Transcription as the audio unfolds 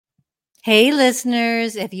Hey,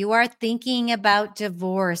 listeners, if you are thinking about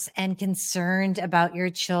divorce and concerned about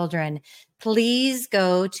your children, please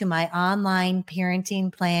go to my online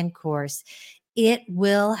parenting plan course. It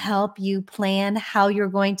will help you plan how you're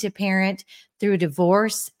going to parent through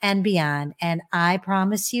divorce and beyond. And I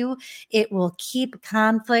promise you, it will keep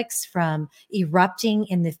conflicts from erupting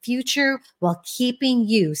in the future while keeping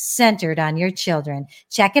you centered on your children.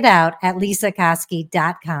 Check it out at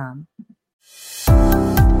lisakoski.com.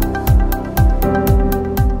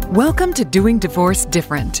 Welcome to Doing Divorce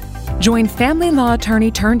Different. Join family law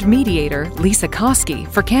attorney turned mediator Lisa Koski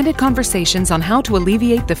for candid conversations on how to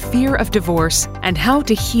alleviate the fear of divorce and how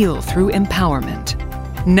to heal through empowerment.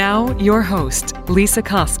 Now, your host, Lisa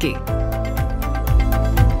Koski.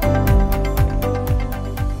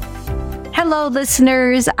 Hello,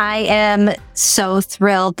 listeners. I am so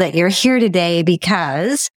thrilled that you're here today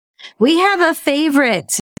because we have a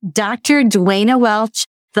favorite, Dr. Duana Welch,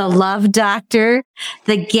 the love doctor,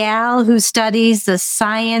 the gal who studies the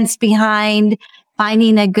science behind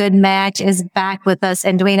finding a good match, is back with us.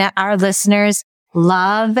 And Duana, our listeners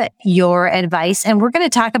love your advice. And we're going to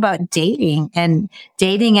talk about dating and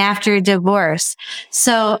dating after divorce.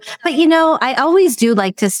 So, but I always do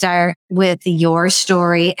like to start with your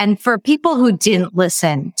story. And for people who didn't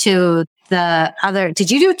listen to did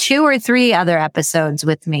you do 2 or 3 other episodes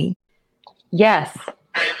with me? Yes.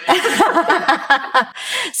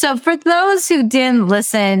 So for those who didn't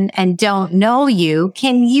listen and don't know you,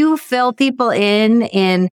 can you fill people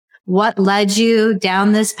in what led you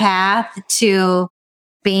down this path to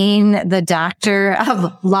being the doctor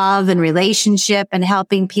of love and relationship and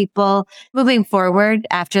helping people moving forward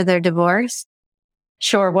after their divorce?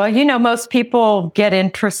 Sure. Well, most people get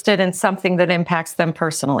interested in something that impacts them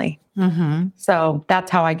personally. Mm-hmm. So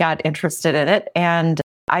that's how I got interested in it. And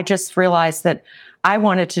I just realized that I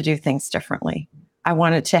wanted to do things differently. I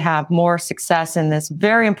wanted to have more success in this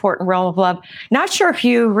very important realm of love. Not sure if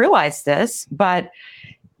you realize this, but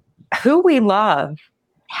who we love,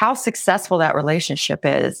 how successful that relationship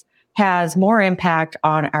is, has more impact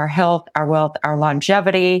on our health, our wealth, our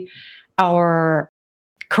longevity, our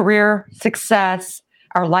career success,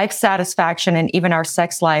 our life satisfaction, and even our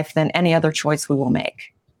sex life than any other choice we will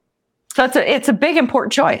make. So it's a big,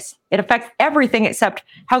 important choice. It affects everything except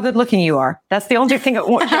how good looking you are. That's the only thing it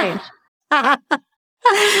won't change.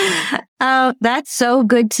 Oh, that's so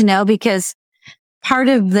good to know, because part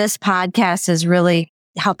of this podcast is really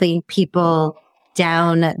helping people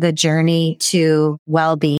down the journey to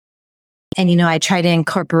well-being. And, I try to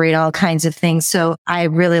incorporate all kinds of things. So I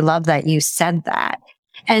really love that you said that.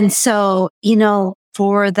 And so,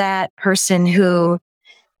 for that person who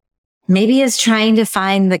maybe is trying to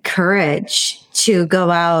find the courage to go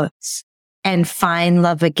out and find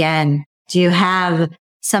love again, do you have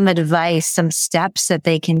some advice, some steps that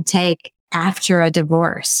they can take after a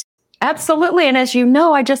divorce? Absolutely. And as you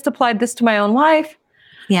know, I just applied this to my own life.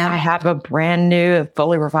 Yeah. I have a brand new,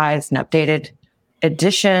 fully revised and updated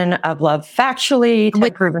edition of Love Factually.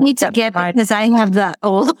 We need to get it because I have the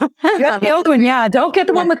old one. You have the old one, yeah. Don't get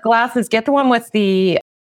the one with glasses. Get the one with the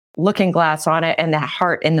looking glass on it and the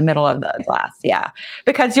heart in the middle of the glass. Yeah.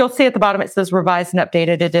 Because you'll see at the bottom, it says revised and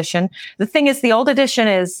updated edition. The thing is, the old edition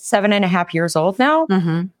is 7.5 years old now.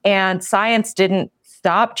 Mm-hmm. And science didn't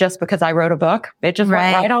stop just because I wrote a book. It just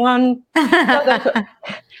went right on. So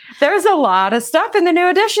there's a lot of stuff in the new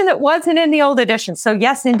edition that wasn't in the old edition. So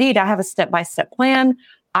yes, indeed, I have a step-by-step plan.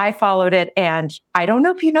 I followed it. And I don't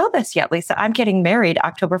know if you know this yet, Lisa, I'm getting married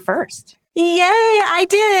October 1st. Yay, I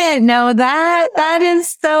didn't know that. That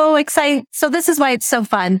is so exciting. So this is why it's so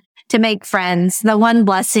fun to make friends. The one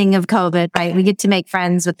blessing of COVID, right? We get to make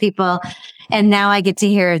friends with people. And now I get to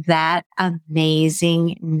hear that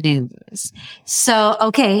amazing news. So,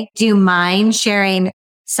 okay, do you mind sharing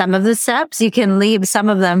some of the steps? You can leave some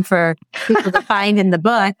of them for people to find in the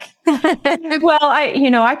book. Well,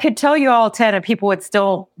 I could tell you all 10 and people would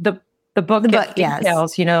still, the book gets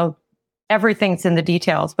details, yes. Everything's in the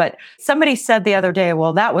details. But somebody said the other day,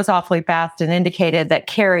 well, that was awfully fast, and indicated that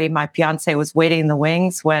Carrie, my fiance, was waiting in the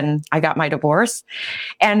wings when I got my divorce.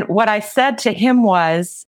 And what I said to him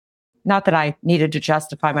was, not that I needed to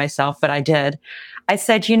justify myself, but I did. I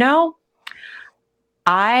said,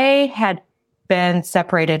 I had been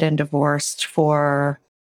separated and divorced for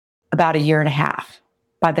about 1.5 years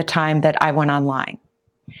by the time that I went online.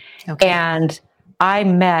 Okay. And I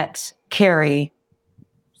met Carrie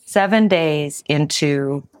 7 days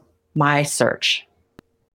into my search.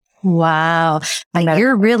 Wow.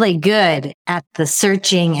 You're really good at the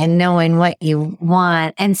searching and knowing what you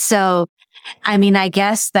want. And so, I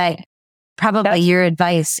guess that probably your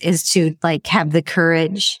advice is to have the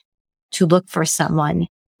courage to look for someone.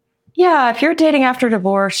 Yeah, if you're dating after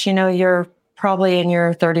divorce, you're probably in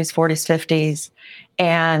your 30s, 40s, 50s,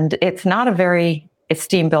 and it's not a very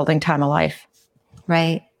esteem building time of life.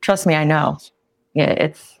 Right. Trust me, I know. Yeah,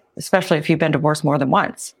 it's especially if you've been divorced more than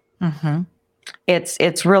once. Mm-hmm.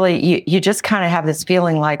 It's really, you just kind of have this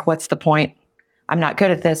feeling like, what's the point? I'm not good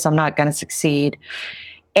at this. I'm not going to succeed.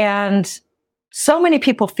 And so many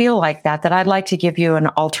people feel like that I'd like to give you an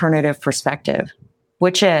alternative perspective,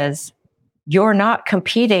 which is you're not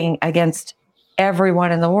competing against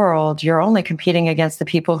everyone in the world. You're only competing against the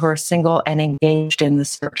people who are single and engaged in the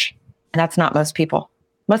search. And that's not most people.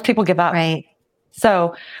 Most people give up. Right.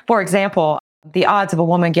 So, for example, the odds of a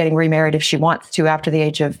woman getting remarried if she wants to after the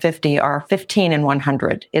age of 50 are 15 in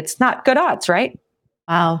 100. It's not good odds, right?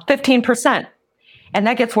 Wow. 15%. And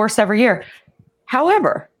that gets worse every year.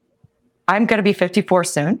 However, I'm going to be 54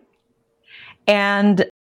 soon. And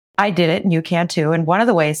I did it, and you can too. And one of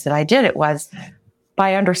the ways that I did it was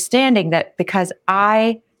by understanding that because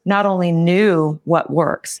I not only knew what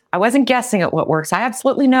works, I wasn't guessing at what works. I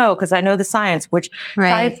absolutely know because I know the science, which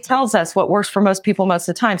science tells us what works for most people most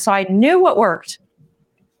of the time. So I knew what worked.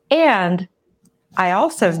 And I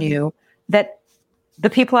also knew that the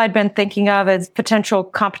people I'd been thinking of as potential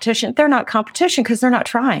competition, they're not competition because they're not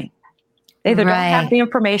trying. They either don't have the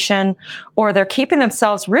information or they're keeping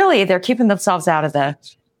themselves out of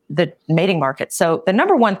the mating market. So the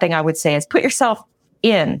number one thing I would say is put yourself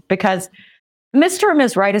in, because Mr. or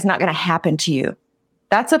Ms. Right is not going to happen to you.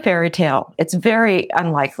 That's a fairy tale. It's very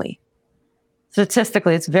unlikely.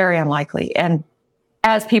 Statistically, it's very unlikely. And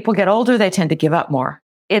as people get older, they tend to give up more.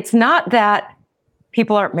 It's not that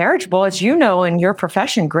people aren't marriageable. As you know, in your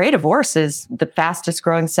profession, gray divorce is the fastest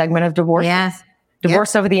growing segment of divorce. Yes.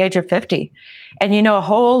 Divorce over the age of 50. And a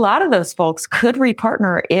whole lot of those folks could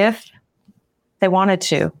repartner if they wanted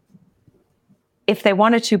to. If they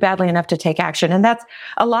wanted to badly enough to take action. And that's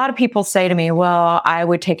a lot of people say to me, well, I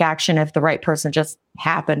would take action if the right person just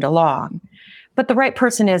happened along. But the right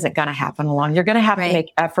person isn't going to happen along. You're going to have to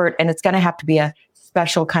make effort, and it's going to have to be a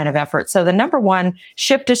special kind of effort. So the number one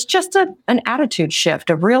shift is just an attitude shift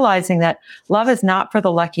of realizing that love is not for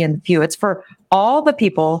the lucky and the few. It's for all the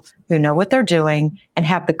people who know what they're doing and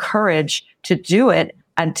have the courage to do it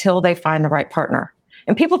until they find the right partner.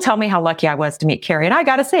 And people tell me how lucky I was to meet Carrie. And I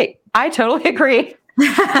got to say, I totally agree.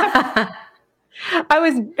 I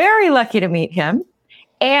was very lucky to meet him.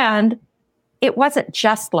 And it wasn't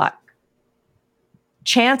just luck.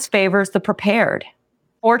 Chance favors the prepared.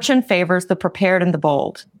 Fortune favors the prepared and the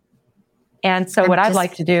bold. And so what I'd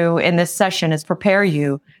like to do in this session is prepare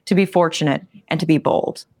you to be fortunate and to be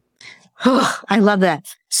bold. I love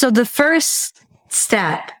that. So the first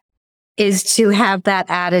step is to have that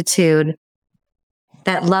attitude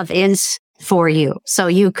that love is for you. So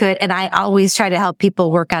you could, and I always try to help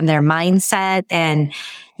people work on their mindset and,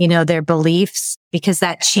 their beliefs, because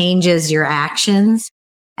that changes your actions.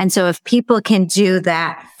 And so if people can do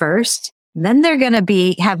that first, then they're going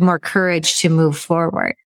to have more courage to move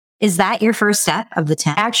forward. Is that your first step of the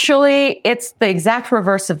 10? Actually, it's the exact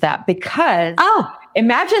reverse of that, because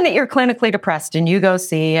imagine that you're clinically depressed and you go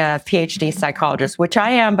see a PhD psychologist, which I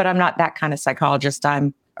am, but I'm not that kind of psychologist.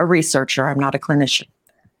 I'm a researcher. I'm not a clinician.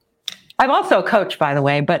 I'm also a coach, by the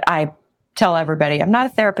way, but I tell everybody I'm not a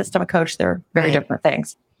therapist. I'm a coach. They're very different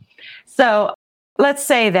things. So let's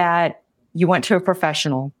say that you went to a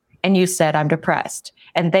professional and you said, I'm depressed.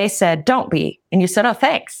 And they said, don't be. And you said, oh,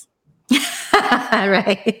 thanks.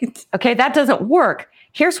 Right. Okay, that doesn't work.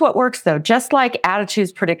 Here's what works, though. Just like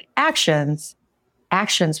attitudes predict actions,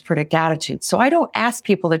 actions predict attitudes. So I don't ask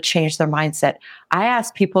people to change their mindset. I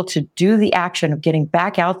ask people to do the action of getting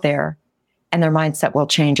back out there, and their mindset will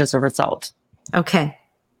change as a result. Okay.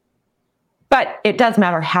 But it does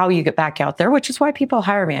matter how you get back out there, which is why people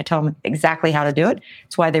hire me. I tell them exactly how to do it.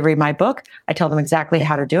 It's why they read my book. I tell them exactly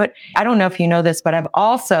how to do it. I don't know if you know this, but I've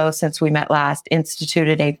also, since we met last,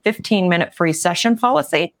 instituted a 15-minute free session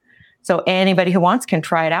policy. So anybody who wants can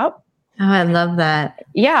try it out. Oh, I love that.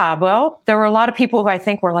 Yeah, well, there were a lot of people who I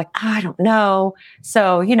think were like, I don't know.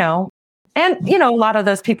 So, and, a lot of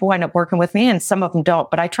those people wind up working with me and some of them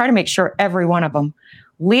don't. But I try to make sure every one of them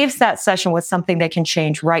leaves that session with something they can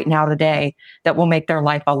change right now today that will make their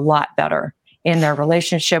life a lot better in their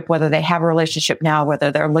relationship, whether they have a relationship now,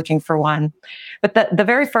 whether they're looking for one. But the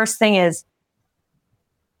very first thing is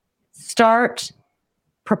start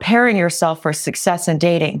preparing yourself for success in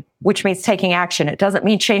dating, which means taking action. It doesn't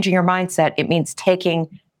mean changing your mindset. It means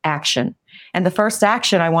taking action. And the first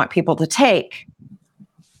action I want people to take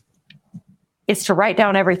is to write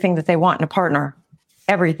down everything that they want in a partner.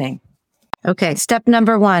 Everything. Okay. Step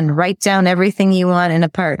number 1, write down everything you want in a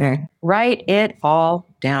partner. Write it all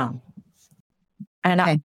down.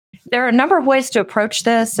 And There are a number of ways to approach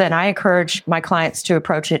this, and I encourage my clients to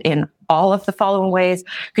approach it in all of the following ways,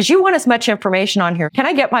 because you want as much information on here. Can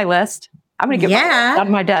I get my list? I'm going to get my list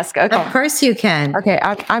on my desk. Okay. Of course you can. Okay.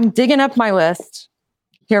 I'm digging up my list.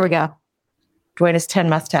 Here we go. Duana's 10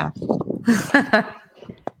 must-have. Okay.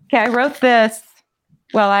 I wrote this.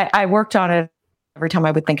 Well, I worked on it. Every time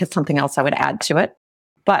I would think of something else, I would add to it,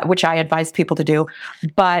 but which I advise people to do.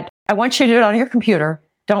 But I want you to do it on your computer.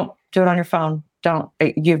 Don't do it on your phone.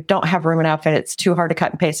 You don't have room enough, and it's too hard to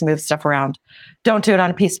cut and paste and move stuff around. Don't do it on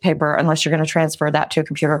a piece of paper unless you're going to transfer that to a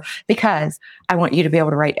computer, because I want you to be able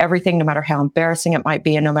to write everything, no matter how embarrassing it might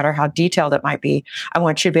be and no matter how detailed it might be. I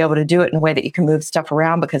want you to be able to do it in a way that you can move stuff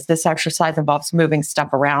around, because this exercise involves moving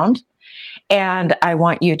stuff around. And I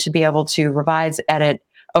want you to be able to revise, edit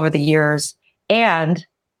over the years. And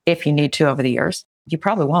if you need to over the years, you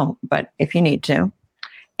probably won't, but if you need to.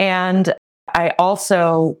 And I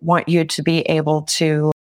also want you to be able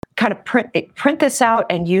to kind of print this out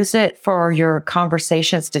and use it for your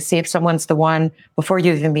conversations to see if someone's the one before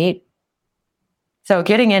you even meet. So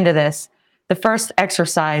getting into this, the first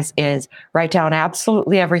exercise is write down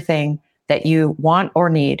absolutely everything that you want or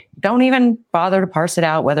need. Don't even bother to parse it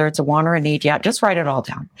out, whether it's a want or a need yet. Just write it all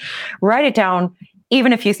down. Write it down.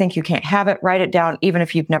 Even if you think you can't have it, write it down. Even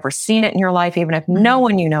if you've never seen it in your life, even if no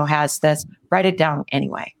one you know has this, write it down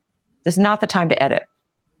anyway. This is not the time to edit.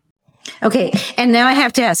 Okay. And now I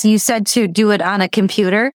have to ask, you said to do it on a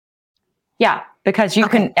computer? Yeah, because you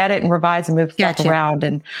can edit and revise and move stuff around.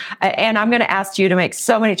 And I'm going to ask you to make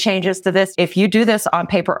so many changes to this. If you do this on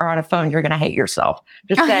paper or on a phone, you're going to hate yourself.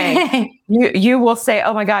 Just saying, you will say,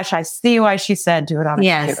 oh my gosh, I see why she said do it on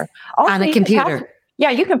a computer. Also, on a computer.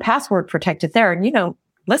 You can password protect it there. And,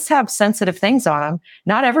 let's have sensitive things on them.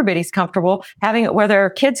 Not everybody's comfortable having it where their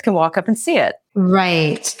kids can walk up and see it.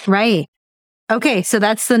 Right. Okay. So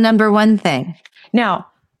that's the number one thing. Now,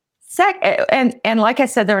 and like I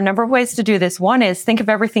said, there are a number of ways to do this. One is think of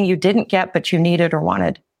everything you didn't get, but you needed or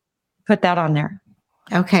wanted. Put that on there.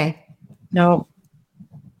 Okay. No.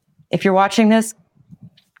 If you're watching this,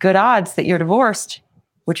 good odds that you're divorced,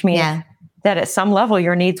 which means that at some level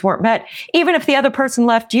your needs weren't met. Even if the other person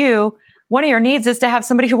left you, one of your needs is to have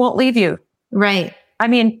somebody who won't leave you. Right. I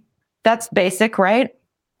mean, that's basic, right?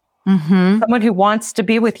 Mm-hmm. Someone who wants to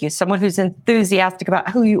be with you, someone who's enthusiastic about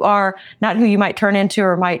who you are, not who you might turn into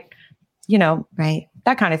or might, right.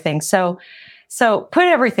 That kind of thing. So put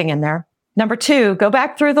everything in there. Number 2, go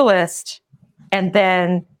back through the list and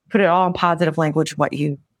then put it all in positive language, what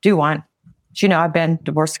you do want. I've been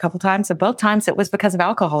divorced a couple times, and both times it was because of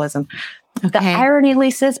alcoholism. Okay. The irony,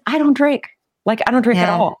 Lisa, is I don't drink. I don't drink at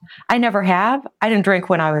all. I never have. I didn't drink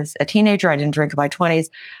when I was a teenager. I didn't drink in my 20s.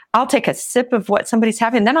 I'll take a sip of what somebody's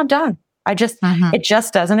having, and then I'm done. It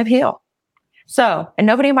just doesn't appeal. So, and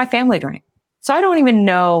nobody in my family drank. So I don't even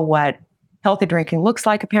know what healthy drinking looks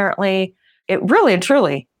like, apparently. It really and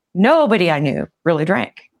truly, nobody I knew really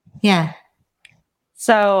drank. Yeah.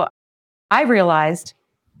 So I realized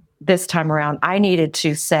this time around, I needed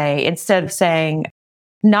to say, instead of saying,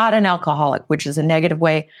 not an alcoholic, which is a negative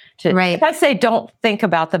way to, if I say, don't think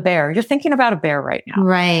about the bear, you're thinking about a bear right now.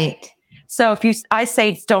 Right. So I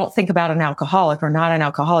say, don't think about an alcoholic or not an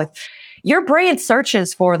alcoholic, your brain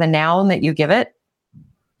searches for the noun that you give it.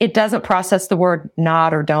 It doesn't process the word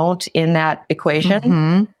not or don't in that equation.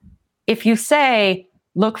 Mm-hmm. If you say,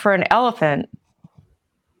 look for an elephant,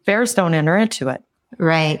 bears don't enter into it.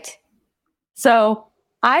 Right. So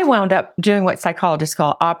I wound up doing what psychologists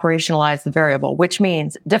call operationalize the variable, which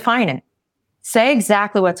means define it. Say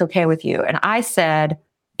exactly what's okay with you. And I said,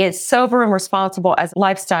 it's sober and responsible as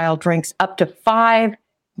lifestyle drinks up to 5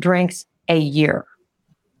 drinks a year.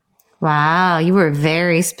 Wow. You were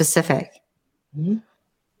very specific. Mm-hmm.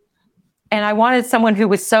 And I wanted someone who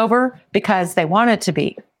was sober because they wanted to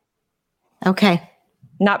be. Okay.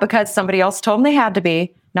 Not because somebody else told them they had to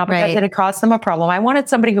be, not because it had caused them a problem. I wanted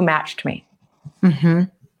somebody who matched me. Mm-hmm.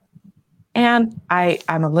 And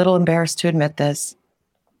I'm a little embarrassed to admit this,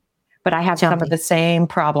 but I have some of the same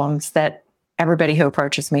problems that everybody who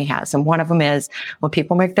approaches me has. And one of them is when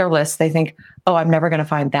people make their lists, they think, oh, I'm never going to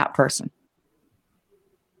find that person.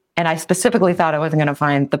 And I specifically thought I wasn't going to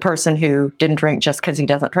find the person who didn't drink just because he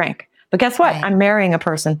doesn't drink. But guess what? Right. I'm marrying a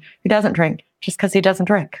person who doesn't drink just because he doesn't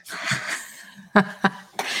drink.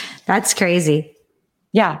 That's crazy.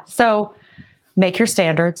 Yeah. So make your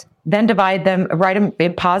standards, then divide them, write them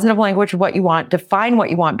in positive language, what you want, define what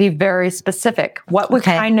you want, be very specific. What would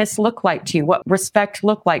kindness look like to you? What respect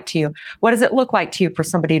look like to you? What does it look like to you for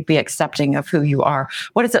somebody to be accepting of who you are?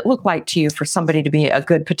 What does it look like to you for somebody to be a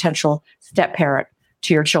good potential step parent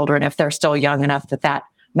to your children if they're still young enough that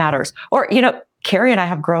matters? Or, Carrie and I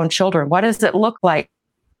have grown children. What does it look like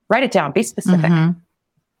Write it down. Be specific. Mm-hmm.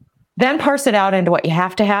 Then parse it out into what you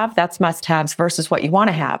have to have. That's must-haves versus what you want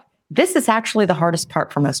to have. This is actually the hardest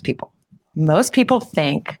part for most people. Most people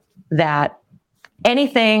think that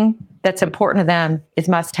anything that's important to them is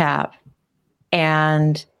must-have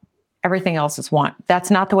and everything else is want. That's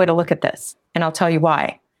not the way to look at this. And I'll tell you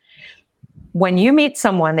why. When you meet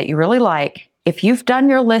someone that you really like, if you've done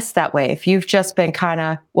your list that way, if you've just been kind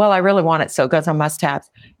of, well, I really want it, so it goes on must-haves,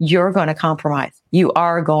 you're going to compromise. You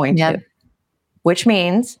are going to, which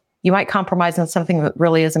means you might compromise on something that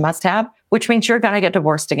really is a must-have, which means you're going to get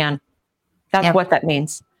divorced again. That's what that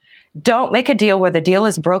means. Don't make a deal where the deal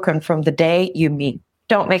is broken from the day you meet.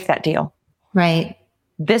 Don't make that deal. Right.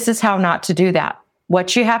 This is how not to do that.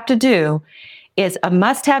 What you have to do is a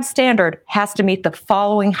must-have standard has to meet the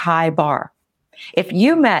following high bar. If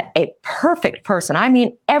you met a perfect person, I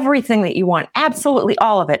mean everything that you want, absolutely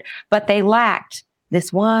all of it, but they lacked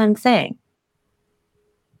this one thing,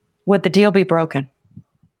 would the deal be broken?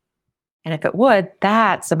 And if it would,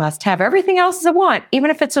 that's a must-have. Everything else is a want, even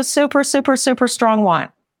if it's a super, super, super strong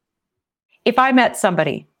want. If I met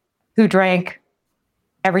somebody who drank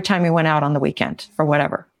every time we went out on the weekend or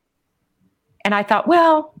whatever, and I thought,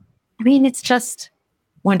 well, I mean, it's just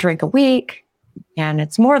one drink a week and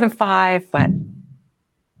it's more than 5, but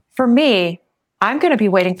for me, I'm going to be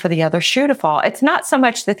waiting for the other shoe to fall. It's not so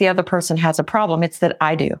much that the other person has a problem, it's that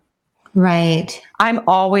I do. Right. I'm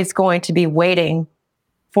always going to be waiting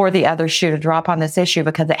for the other shoe to drop on this issue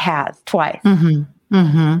because it has twice. Mm-hmm.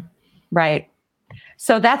 Mm-hmm. Right.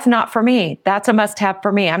 So that's not for me. That's a must-have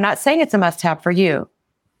for me. I'm not saying it's a must-have for you.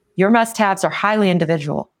 Your must-haves are highly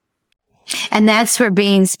individual. And that's where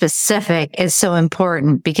being specific is so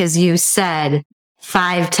important, because you said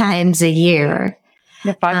 5 times a year.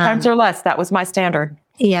 Yeah, 5 times or less. That was my standard.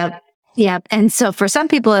 Yep. Yep. And so for some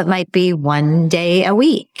people, it might be 1 day a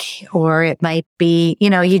week, or it might be,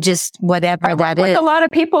 you just whatever that is. A lot of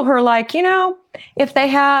people who are like, if they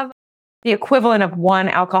have the equivalent of 1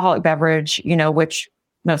 alcoholic beverage, which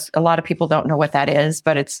a lot of people don't know what that is,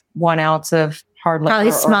 but it's 1 ounce of hard liquor.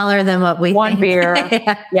 Probably smaller than what we 1 think.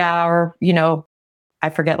 beer. Yeah. Or, I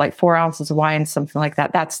forget, like 4 ounces of wine, something like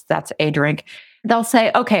that. That's a drink. They'll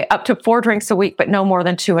say, okay, up to 4 drinks a week, but no more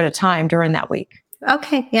than 2 at a time during that week.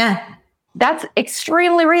 Okay. Yeah. That's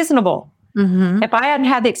extremely reasonable. Mm-hmm. If I hadn't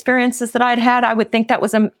had the experiences that I'd had, I would think that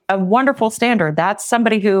was a wonderful standard. That's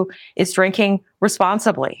somebody who is drinking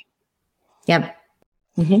responsibly. Yep.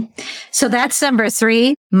 Mm-hmm. So that's number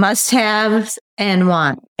 3, must-haves and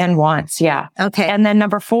want. And wants, yeah. Okay. And then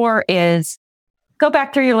number 4 is go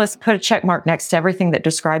back through your list, put a check mark next to everything that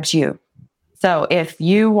describes you. So if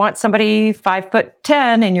you want somebody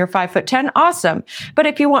 5'10" and you're 5'10", awesome. But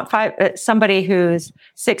if you want somebody who's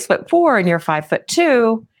 6'4" and you're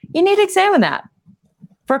 5'2", you need to examine that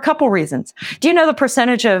for a couple reasons. Do you know the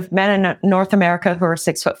percentage of men in North America who are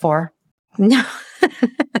 6'4"? No.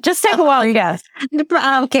 Just take a wild guess.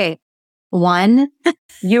 Okay. 1.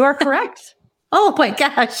 You are correct. Oh my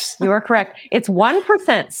gosh. You are correct. It's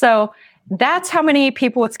 1%. So that's how many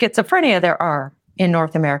people with schizophrenia there are in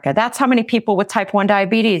North America. That's how many people with type 1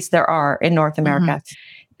 diabetes there are in North America.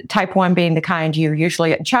 Mm-hmm. Type 1 being the kind you usually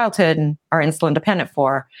get in childhood and are insulin dependent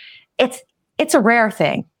for. It's a rare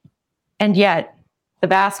thing. And yet the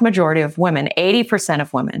vast majority of women, 80%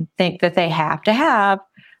 of women, think that they have to have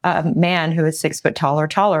a man who is 6 foot tall or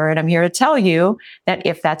taller. And I'm here to tell you that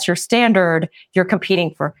if that's your standard, you're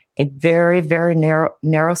competing for a very, very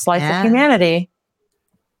narrow slice of humanity.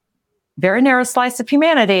 Very narrow slice of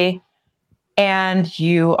humanity. And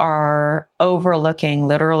you are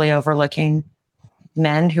literally overlooking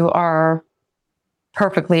men who are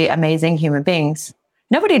perfectly amazing human beings.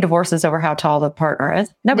 Nobody divorces over how tall the partner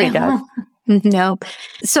is. Nobody does. No.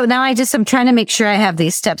 So now I'm trying to make sure I have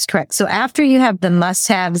these steps correct. So after you have the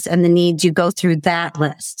must-haves and the needs, you go through that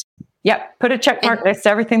list. Yep. Put a check mark next to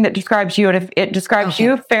everything that describes you. And if it describes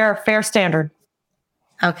you, fair standard.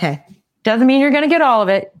 Okay. Doesn't mean you're going to get all of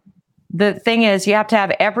it. The thing is, you have to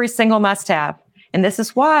have every single must-have. And this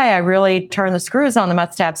is why I really turn the screws on the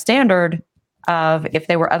must-have standard of if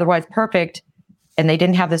they were otherwise perfect and they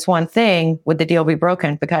didn't have this one thing, would the deal be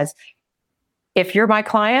broken? Because if you're my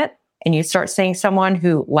client and you start seeing someone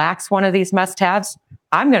who lacks one of these must-haves,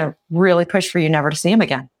 I'm going to really push for you never to see him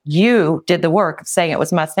again. You did the work of saying it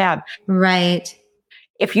was must-have. Right.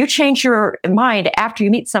 If you change your mind after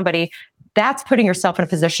you meet somebody, that's putting yourself in a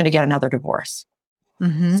position to get another divorce.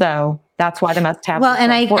 Mm-hmm. So that's why the must-have. Well,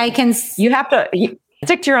 and I can. You have to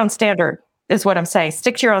stick to your own standard, is what I'm saying.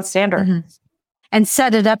 Stick to your own standard. Mm-hmm. And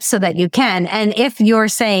set it up so that you can. And if you're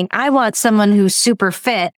saying, I want someone who's super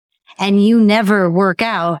fit and you never work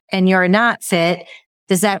out and you're not fit,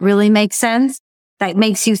 does that really make sense? that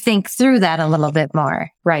makes you think through that a little bit more.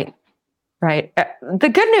 Right. Right. The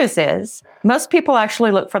good news is most people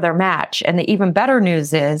actually look for their match. And the even better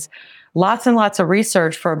news is lots and lots of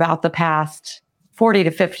research for about the past 40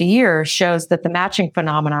 to 50 years shows that the matching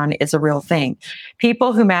phenomenon is a real thing.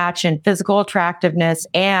 People who match in physical attractiveness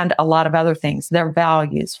and a lot of other things, their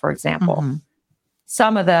values, for example,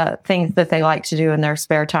 some of the things that they like to do in their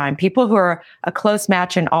spare time, people who are a close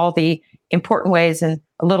match in all the important ways and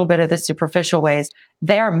a little bit of the superficial ways,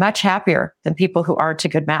 they are much happier than people who aren't a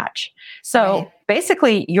good match. So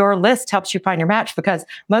basically your list helps you find your match because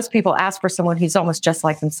most people ask for someone who's almost just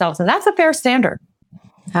like themselves. And that's a fair standard.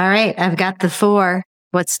 All right. I've got the 4.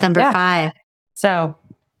 What's number 5? So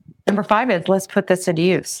number 5 is let's put this into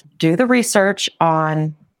use. Do the research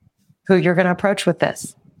on who you're going to approach with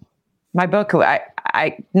this. My book,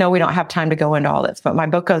 I know we don't have time to go into all this, but my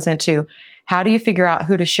book goes into how do you figure out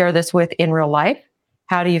who to share this with in real life?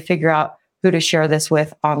 How do you figure out who to share this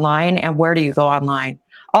with online and where do you go online?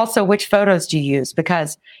 Also, which photos do you use?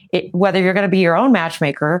 Because whether you're going to be your own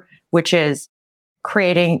matchmaker, which is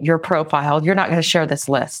creating your profile, you're not going to share this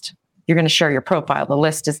list. You're going to share your profile. The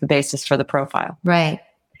list is the basis for the profile. Right.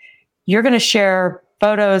 You're going to share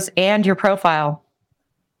photos and your profile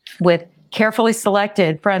with carefully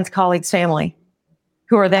selected friends, colleagues, family,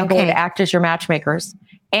 who are then going to act as your matchmakers.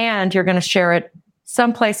 And you're going to share it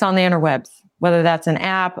someplace on the interwebs, whether that's an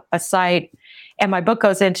app, a site. And my book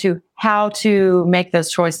goes into how to make those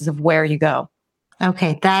choices of where you go.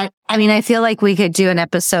 Okay. I feel like we could do an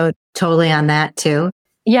episode totally on that too.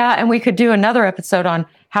 Yeah. And we could do another episode on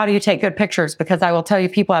how do you take good pictures, because I will tell you,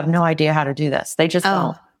 people have no idea how to do this. They just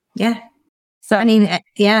don't. Yeah. So,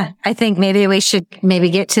 I think maybe we should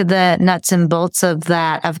get to the nuts and bolts of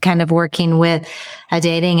that, of kind of working with a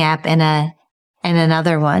dating app and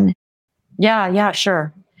another one. Yeah,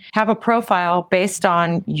 sure. Have a profile based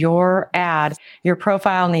on your ad. Your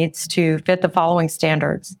profile needs to fit the following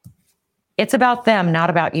standards. It's about them, not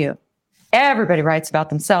about you. Everybody writes about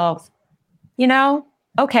themselves.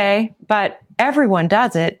 Okay, but everyone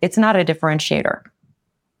does it. It's not a differentiator.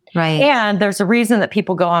 Right. And there's a reason that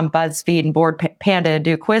people go on BuzzFeed and Board Panda to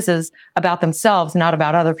do quizzes about themselves, not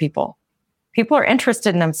about other people. People are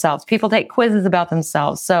interested in themselves. People take quizzes about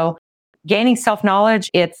themselves. So gaining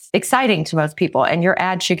self-knowledge, it's exciting to most people, and your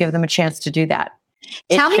ad should give them a chance to do that.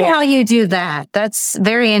 Tell me how you do that. That's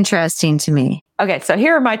very interesting to me. Okay, so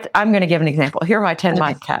I'm going to give an example. Here are my 10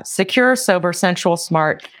 must-haves. Secure, sober, sensual,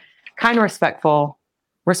 smart, kind of respectful,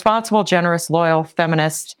 responsible, generous, loyal,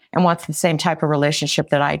 feminist, and wants the same type of relationship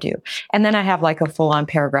that I do. And then I have like a full-on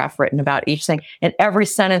paragraph written about each thing. And every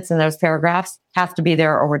sentence in those paragraphs has to be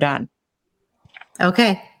there or we're done.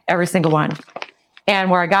 Okay. Every single one.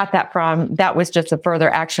 And where I got that from, that was just a further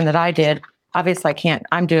action that I did. Obviously, I can't.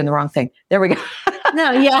 I'm doing the wrong thing. There we go.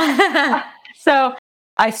 No, yeah. So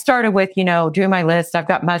I started with, doing my list. I've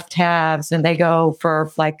got must-haves, and they go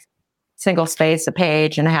for like single space, a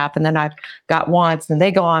page and a half. And then I've got wants, and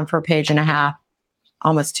they go on for a page and a half,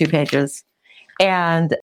 almost 2 pages.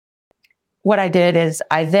 And what I did is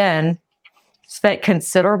I then spent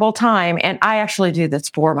considerable time, and I actually do this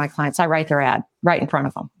for my clients. I write their ad right in front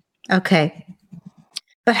of them. Okay.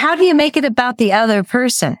 But how do you make it about the other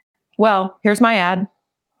person? Well, here's my ad.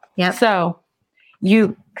 Yep. So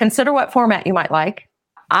you consider what format you might like.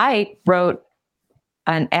 I wrote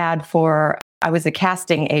an ad I was a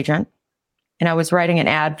casting agent, and I was writing an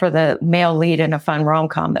ad for the male lead in a fun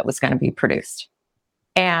rom-com that was going to be produced.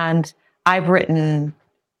 And I've written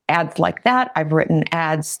ads like that. I've written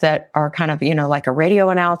ads that are kind of, like a radio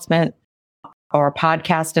announcement or a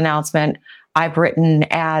podcast announcement. I've written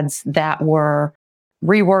ads that were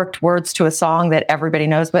reworked words to a song that everybody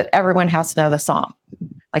knows, but everyone has to know the song.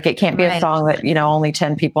 Like it can't be a song that, only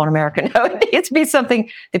 10 people in America know. It needs to be something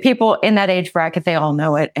that people in that age bracket, they all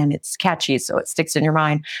know it, and it's catchy, so it sticks in your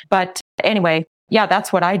mind. But anyway, yeah,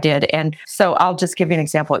 that's what I did. And so I'll just give you an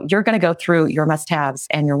example. You're going to go through your must-haves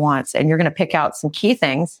and your wants, and you're going to pick out some key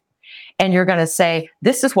things, and you're going to say,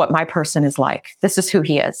 this is what my person is like. This is who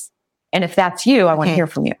he is. And if that's you, I want to hear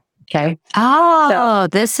from you. Okay. Oh,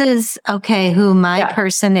 this is who my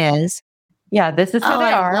person is. Yeah, this is who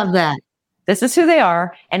they are. I love that. This is who they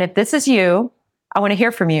are. And if this is you, I want to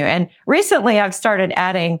hear from you. And recently I've started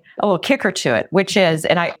adding a little kicker to it, which is,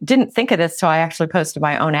 and I didn't think of this till I actually posted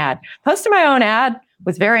my own ad. Posting my own ad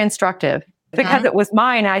was very instructive because it was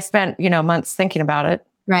mine. I spent, months thinking about it.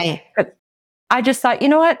 Right. But I just thought, you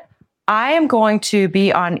know what? I am going to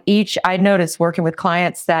be on each. I noticed working with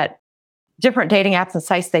clients that different dating apps and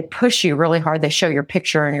sites, they push you really hard. They show your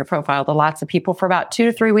picture and your profile to lots of people for about 2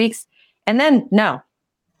 to 3 weeks. And then no.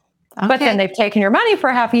 Okay. But then they've taken your money for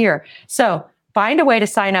half a year. So find a way to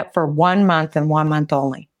sign up for 1 month and 1 month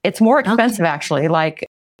only. It's more expensive, actually. Like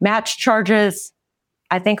Match charges,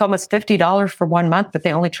 I think, almost $50 for 1 month, but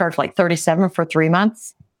they only charge like $37 for 3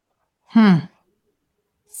 months.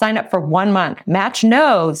 Sign up for 1 month. Match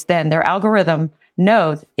knows then their algorithm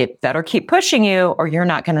knows it better keep pushing you or you're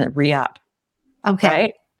not going to re-up. Okay.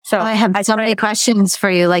 Right? So I have so many questions for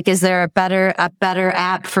you. Like, is there a better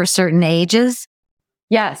app for certain ages?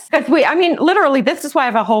 Yes. Because literally, this is why I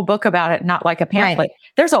have a whole book about it, not like a pamphlet.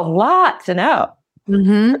 Right. There's a lot to know.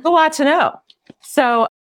 There's a lot to know. So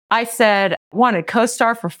I said, wanted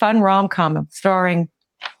co-star for fun rom-com starring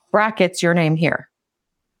brackets, your name here.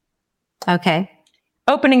 Okay.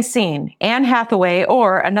 Opening scene, Anne Hathaway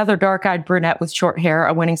or another dark-eyed brunette with short hair,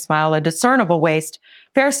 a winning smile, a discernible waist,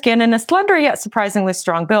 fair skin, and a slender yet surprisingly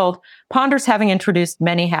strong build, ponders having introduced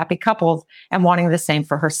many happy couples and wanting the same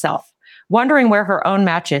for herself. Wondering where her own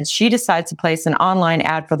match is, she decides to place an online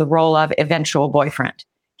ad for the role of eventual boyfriend.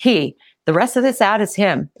 The rest of this ad is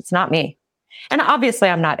him. It's not me. And obviously,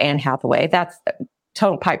 I'm not Anne Hathaway. That's a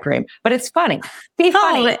total pipe dream. But it's funny. Be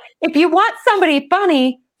funny. If you want somebody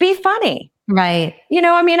funny, be funny. Right.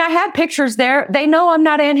 I had pictures there. They know I'm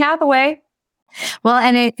not Anne Hathaway. Well,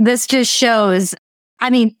 and this just shows,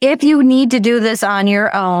 if you need to do this on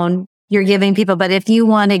your own, you're giving people, but if you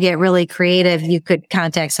want to get really creative, you could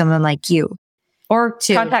contact someone like you. Or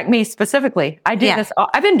contact me specifically. I do this.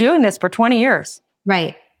 I've been doing this for 20 years.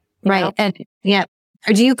 Right. Right. And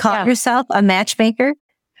or do you call yourself a matchmaker?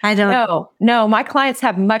 I don't. No, my clients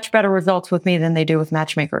have much better results with me than they do with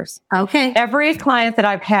matchmakers. Okay. Every client that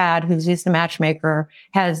I've had who's used a matchmaker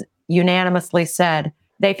has unanimously said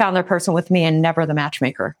they found their person with me and never the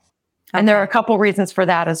matchmaker. Okay. And there are a couple reasons for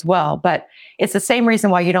that as well, but it's the same reason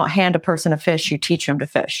why you don't hand a person a fish, you teach them to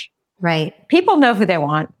fish. Right. People know who they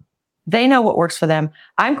want. They know what works for them.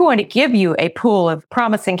 I'm going to give you a pool of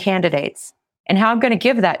promising candidates. And how I'm going to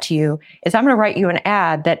give that to you is I'm going to write you an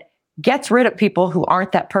ad that gets rid of people who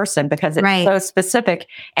aren't that person because it's so specific,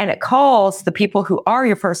 and it calls the people who are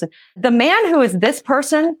your person. The man who is this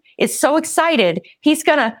person is so excited. He's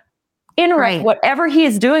going to interrupt whatever he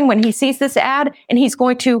is doing when he sees this ad, and he's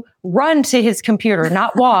going to run to his computer,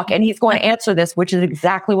 not walk, and he's going to answer this, which is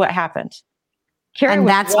exactly what happened. And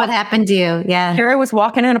that's what happened to you. Yeah. Carrie was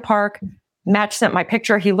walking in a park. Match sent my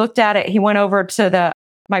picture. He looked at it. He went over to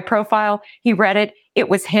my profile. He read it. It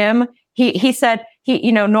was him. He said,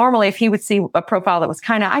 normally if he would see a profile that was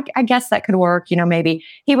kind of, I guess that could work, maybe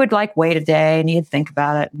he would wait a day and he'd think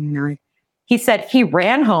about it. He said he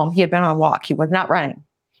ran home. He had been on a walk. He was not running.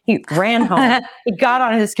 He ran home. He got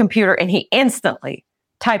on his computer and he instantly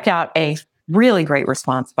typed out a really great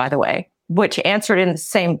response, by the way, which answered in the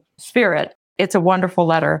same spirit. It's a wonderful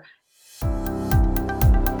letter.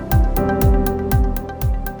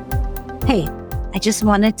 Hey, I just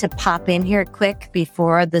wanted to pop in here quick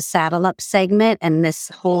before the Saddle Up segment and this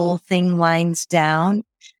whole thing winds down.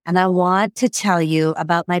 And I want to tell you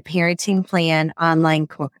about my Parenting Plan online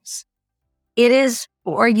course. It is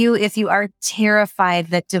for you if you are terrified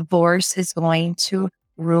that divorce is going to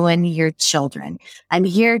ruin your children. I'm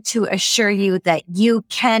here to assure you that you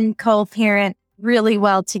can co-parent really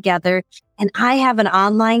well together. And I have an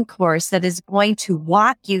online course that is going to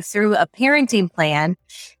walk you through a parenting plan.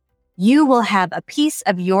 You will have a piece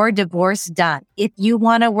of your divorce done. If you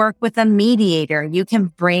want to work with a mediator, you can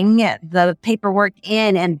bring the paperwork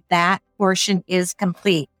in and that portion is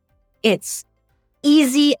complete. It's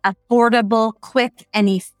easy, affordable, quick, and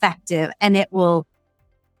effective. And it will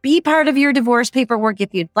be part of your divorce paperwork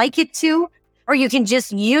if you'd like it to, or you can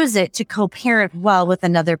just use it to co-parent well with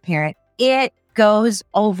another parent. It goes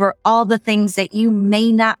over all the things that you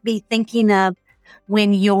may not be thinking of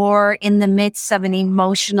when you're in the midst of an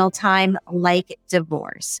emotional time like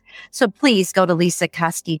divorce. So please go to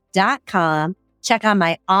lisakoski.com, check on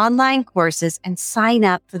my online courses, and sign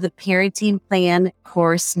up for the Parenting Plan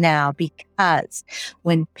course now, because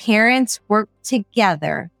when parents work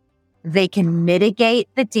together, they can mitigate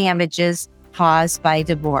the damages caused by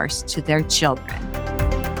divorce to their children.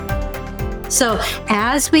 So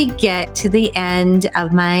as we get to the end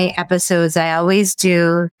of my episodes, I always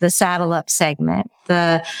do the Saddle Up segment.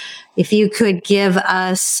 If you could give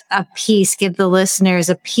us give the listeners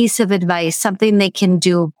a piece of advice, something they can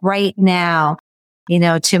do right now,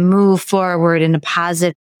 to move forward in a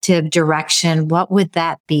positive direction, what would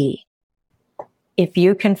that be? If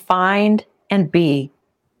you can find and be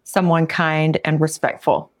someone kind and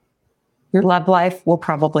respectful, your love life will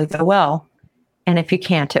probably go well. And if you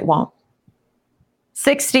can't, it won't.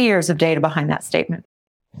 60 years of data behind that statement.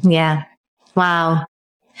 Yeah. Wow.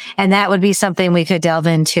 And that would be something we could delve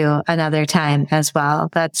into another time as well.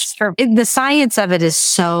 That's Sure. the science of it is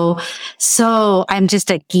so, I'm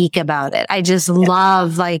just a geek about it. I just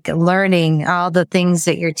love like learning all the things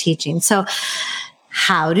that you're teaching. So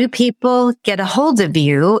how do people get a hold of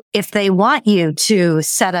you if they want you to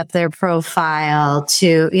set up their profile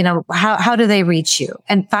to, how do they reach you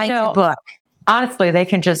and find your book? Honestly, they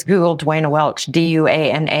can just Google Duana Welch,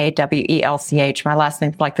 DuanaWelch. My last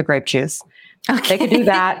name's like the grape juice. Okay. They can do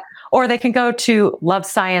that. Or they can go to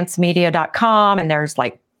lovesciencemedia.com and there's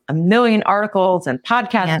like a million articles and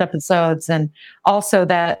podcast episodes. And also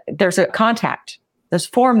that there's a contact. There's a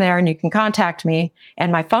form there and you can contact me.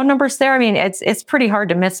 And my phone number's there. I mean, it's pretty hard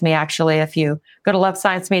to miss me, actually, if you go to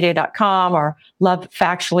lovesciencemedia.com or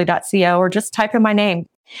lovefactually.co or just type in my name.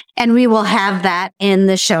 And we will have that in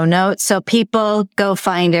the show notes. So people go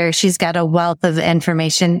find her. She's got a wealth of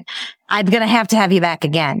information. I'm going to have you back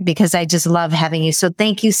again because I just love having you. So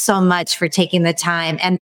thank you so much for taking the time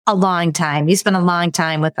and a long time. You spent a long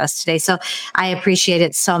time with us today. So I appreciate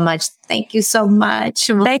it so much. Thank you so much.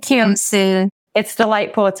 Thank you. Soon. It's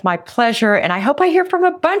delightful. It's my pleasure. And I hope I hear from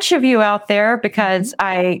a bunch of you out there because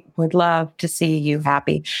I would love to see you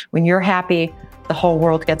happy. When you're happy, the whole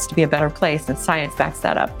world gets to be a better place, and science backs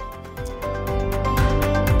that up.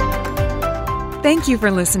 Thank you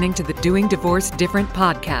for listening to the Doing Divorce Different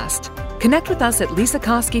podcast. Connect with us at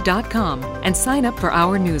lisakoski.com and sign up for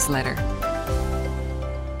our newsletter.